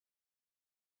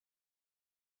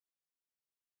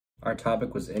Our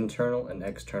topic was internal and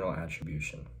external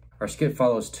attribution. Our skit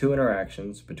follows two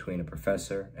interactions between a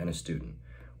professor and a student,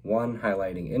 one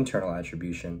highlighting internal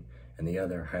attribution and the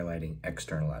other highlighting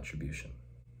external attribution.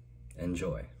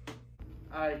 Enjoy.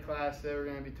 Alright class, today we're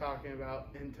going to be talking about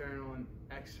internal and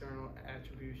external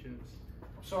attributions.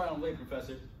 I'm sorry I'm late,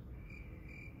 Professor.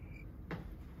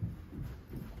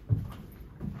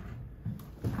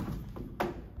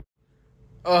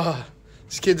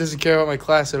 This kid doesn't care about my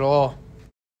class at all.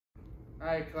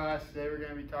 Alright class, today we're going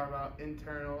to be talking about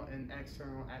internal and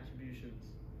external attributions.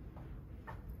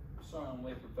 I'm sorry I'm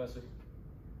late, Professor.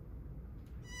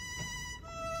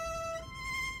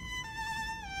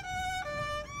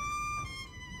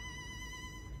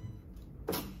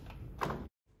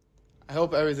 I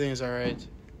hope everything is alright.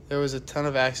 There was a ton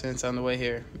of accidents on the way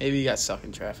here. Maybe you got stuck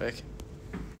in traffic.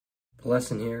 The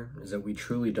lesson here is that we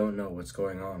truly don't know what's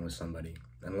going on with somebody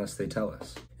unless they tell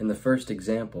us. In the first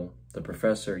example, the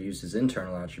professor used his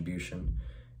internal attribution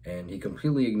and he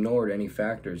completely ignored any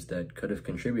factors that could have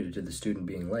contributed to the student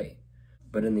being late.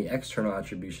 But in the external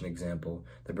attribution example,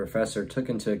 the professor took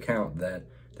into account that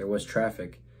there was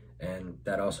traffic and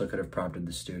that also could have prompted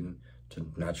the student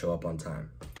to not show up on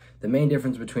time. The main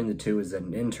difference between the two is that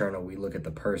in internal, we look at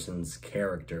the person's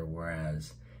character,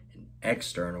 whereas in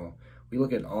external, we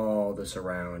look at all the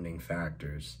surrounding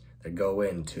factors that go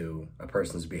into a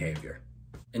person's behavior.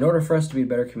 In order for us to be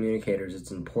better communicators,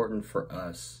 it's important for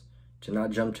us to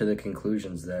not jump to the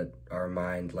conclusions that our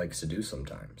mind likes to do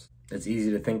sometimes. It's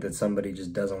easy to think that somebody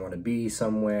just doesn't want to be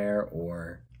somewhere,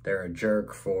 or they're a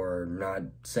jerk for not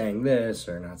saying this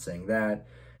or not saying that.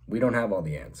 We don't have all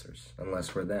the answers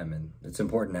unless we're them, and it's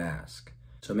important to ask.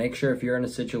 So make sure if you're in a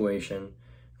situation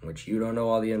in which you don't know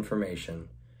all the information,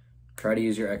 try to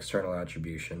use your external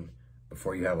attribution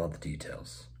before you have all the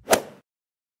details.